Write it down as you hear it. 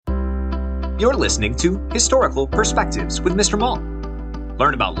You're listening to Historical Perspectives with Mr. Malt.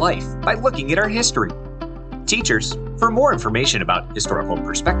 Learn about life by looking at our history. Teachers, for more information about historical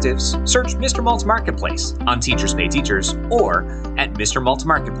perspectives, search Mr. Malt's Marketplace on Teachers Pay Teachers or at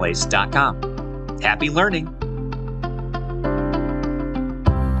mrmaltmarketplace.com. Happy learning!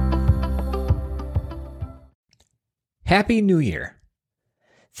 Happy New Year.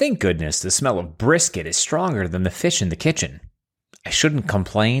 Thank goodness the smell of brisket is stronger than the fish in the kitchen. I shouldn't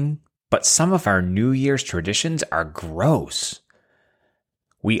complain, but some of our New Year's traditions are gross.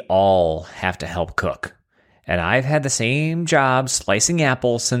 We all have to help cook, and I've had the same job slicing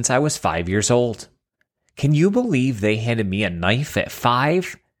apples since I was 5 years old. Can you believe they handed me a knife at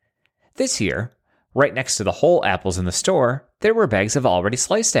 5? This year, right next to the whole apples in the store, there were bags of already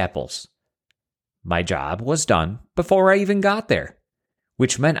sliced apples. My job was done before I even got there,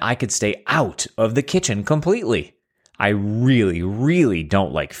 which meant I could stay out of the kitchen completely. I really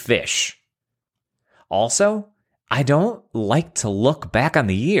don't like fish. Also, I don't like to look back on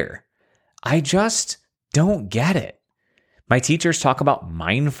the year. I just don't get it. My teachers talk about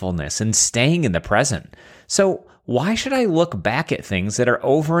mindfulness and staying in the present. So why should I look back at things that are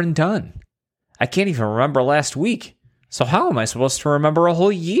over and done? I can't even remember last week. So how am I supposed to remember a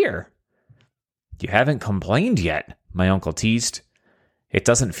whole year? You haven't complained yet, my uncle teased. It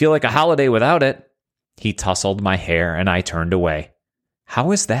doesn't feel like a holiday without it. He tousled my hair and I turned away.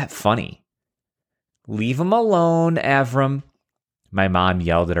 How is that funny? Leave him alone, Avram, my mom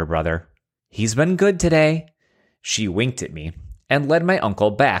yelled at her brother. He's been good today. She winked at me and led my uncle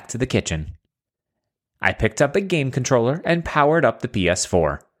back to the kitchen. I picked up a game controller and powered up the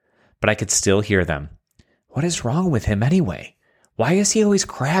PS4, but I could still hear them. What is wrong with him anyway? Why is he always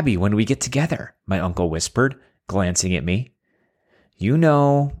crabby when we get together? My uncle whispered, glancing at me. You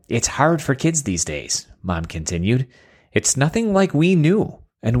know, it's hard for kids these days, Mom continued. It's nothing like we knew,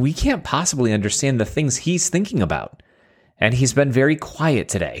 and we can't possibly understand the things he's thinking about. And he's been very quiet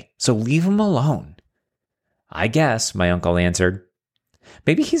today, so leave him alone. I guess, my uncle answered.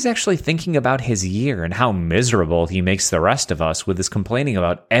 Maybe he's actually thinking about his year and how miserable he makes the rest of us with his complaining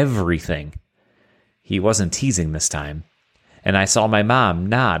about everything. He wasn't teasing this time, and I saw my mom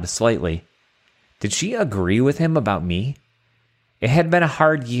nod slightly. Did she agree with him about me? It had been a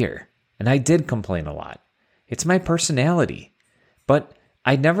hard year, and I did complain a lot. It's my personality. But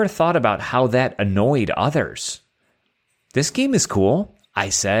I never thought about how that annoyed others. This game is cool, I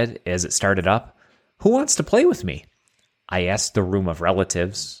said as it started up. Who wants to play with me? I asked the room of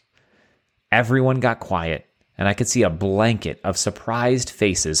relatives. Everyone got quiet, and I could see a blanket of surprised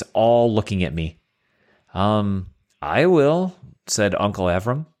faces all looking at me. I will, said Uncle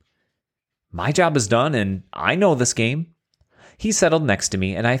Avram. My job is done, and I know this game. He settled next to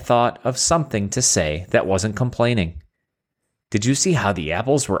me, and I thought of something to say that wasn't complaining. Did you see how the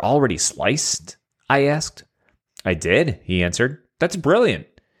apples were already sliced? I asked. I did, he answered. That's brilliant.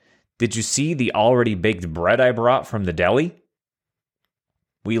 Did you see the already baked bread I brought from the deli?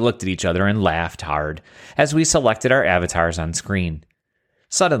 We looked at each other and laughed hard as we selected our avatars on screen.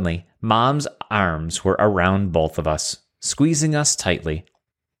 Suddenly, Mom's arms were around both of us, squeezing us tightly.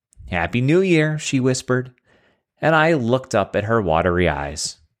 Happy New Year, she whispered, and I looked up at her watery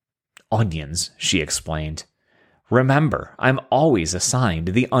eyes. Onions, she explained. Remember, I'm always assigned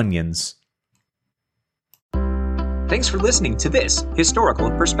the onions. Thanks for listening to this Historical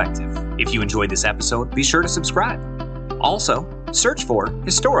Perspective. If you enjoyed this episode, be sure to subscribe. Also, search for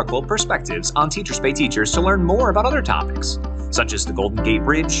Historical Perspectives on Teachers Pay Teachers to learn more about other topics, such as the Golden Gate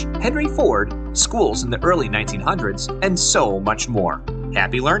Bridge, Henry Ford, schools in the early 1900s, and so much more.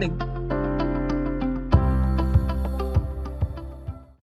 Happy learning!